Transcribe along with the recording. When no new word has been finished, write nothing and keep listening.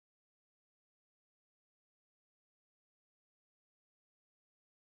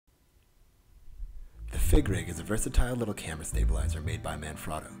Fig Rig is a versatile little camera stabilizer made by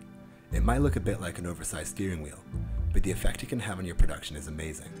Manfrotto. It might look a bit like an oversized steering wheel, but the effect it can have on your production is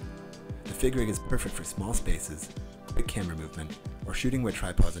amazing. The Fig Rig is perfect for small spaces, quick camera movement, or shooting where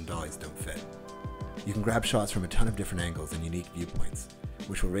tripods and dollies don't fit. You can grab shots from a ton of different angles and unique viewpoints,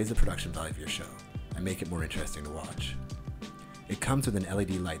 which will raise the production value of your show and make it more interesting to watch. It comes with an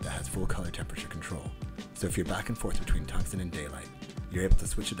LED light that has full color temperature control, so if you're back and forth between tungsten and daylight, you're able to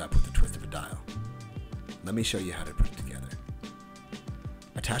switch it up with the twist of a dial. Let me show you how to put it together.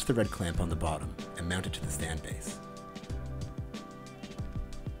 Attach the red clamp on the bottom and mount it to the stand base.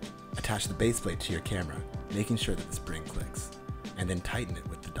 Attach the base plate to your camera, making sure that the spring clicks, and then tighten it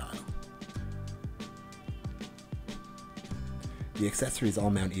with the dial. The accessories all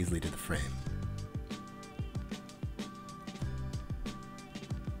mount easily to the frame.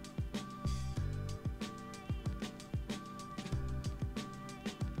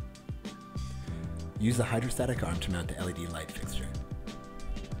 Use the hydrostatic arm to mount the LED light fixture.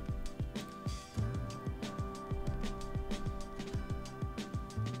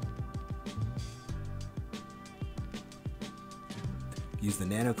 Use the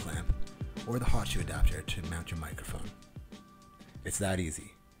nano clamp or the hot shoe adapter to mount your microphone. It's that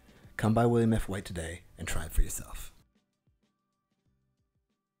easy. Come by William F. White today and try it for yourself.